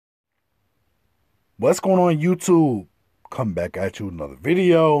What's going on, YouTube? Come back at you with another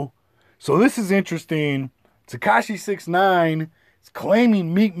video. So this is interesting. Tekashi 6ix9ine is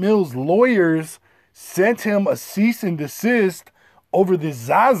claiming Meek Mill's lawyers sent him a cease and desist over the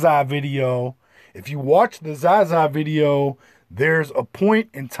ZAZA video. If you watch the ZAZA video, there's a point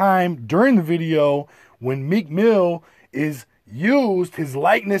in time during the video when Meek Mill is used his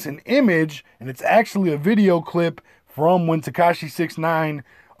likeness and image, and it's actually a video clip from when Tekashi 6ix9ine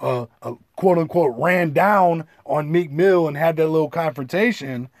quote unquote ran down on Meek Mill and had that little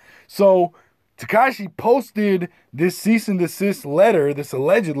confrontation. So Tekashi posted this cease and desist letter, this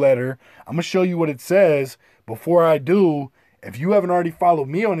alleged letter. I'm gonna show you what it says. Before I do, if you haven't already followed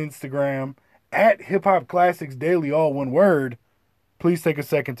me on Instagram at Hip Hop Classics Daily, all one word, please take a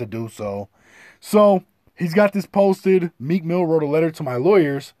second to do so. So he's got this posted. Meek Mill wrote a letter to my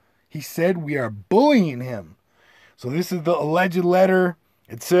lawyers. He said we are bullying him. So this is the alleged letter.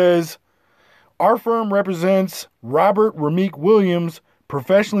 It says, our firm represents Robert Rameek Williams,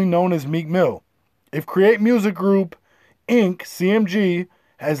 professionally known as Meek Mill. If Create Music Group, Inc., CMG,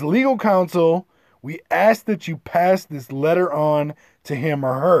 has legal counsel, we ask that you pass this letter on to him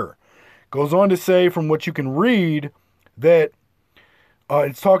or her. Goes on to say, from what you can read, that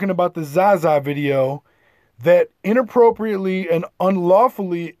it's talking about the ZAZA video that inappropriately and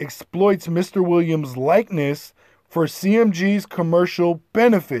unlawfully exploits Mr. Williams' likeness for CMG's commercial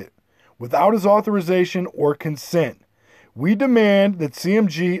benefit without his authorization or consent. We demand that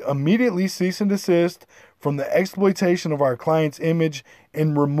CMG immediately cease and desist from the exploitation of our client's image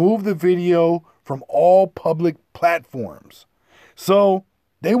and remove the video from all public platforms. So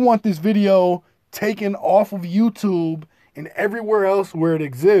they want this video taken off of YouTube and everywhere else where it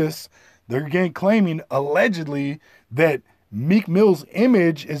exists. They're again claiming, allegedly, that Meek Mill's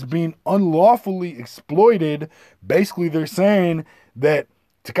image is being unlawfully exploited. Basically, they're saying that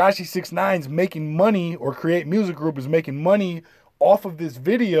Tekashi 6ix9ine's making money, or Create Music Group is making money off of this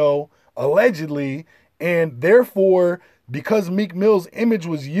video, allegedly, and therefore, because Meek Mill's image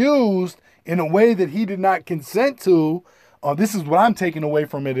was used in a way that he did not consent to, this is what I'm taking away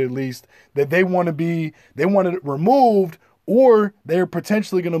from it, at least, that they want it removed, or they're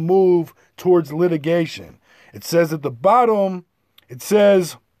potentially going to move towards litigation. It says at the bottom, it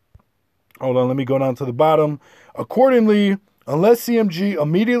says, hold on, let me go down to the bottom. Accordingly, unless CMG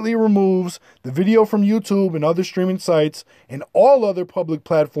immediately removes the video from YouTube and other streaming sites and all other public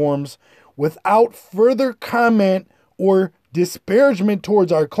platforms without further comment or disparagement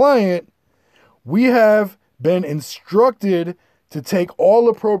towards our client, we have been instructed to take all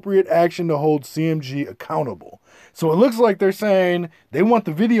appropriate action to hold CMG accountable. So it looks like they're saying they want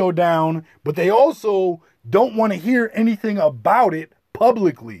the video down, but they also don't want to hear anything about it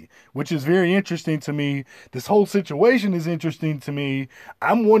publicly, which is very interesting to me. This whole situation is interesting to me.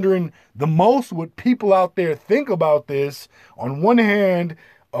 I'm wondering the most what people out there think about this. On one hand,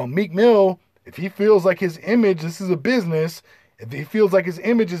 Meek Mill, if he feels like his image, this is a business, if he feels like his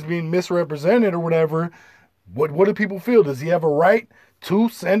image is being misrepresented or whatever, what do people feel? Does he have a right to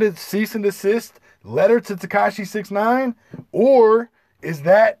send a cease and desist letter to Tekashi 6ix9ine? Or is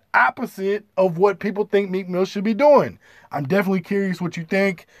that opposite of what people think Meek Mill should be doing? I'm definitely curious what you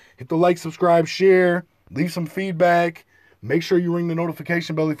think. Hit the like, subscribe, share, leave some feedback. Make sure you ring the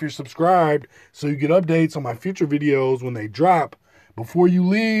notification bell if you're subscribed so you get updates on my future videos when they drop. Before you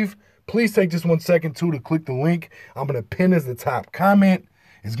leave, please take just 1 second too to click the link I'm going to pin as the top comment.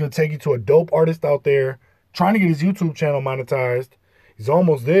 It's going to take you to a dope artist out there trying to get his YouTube channel monetized. He's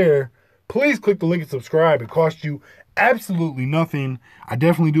almost there. Please click the link and subscribe. It costs you absolutely nothing. I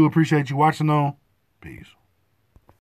definitely do appreciate you watching though. Peace.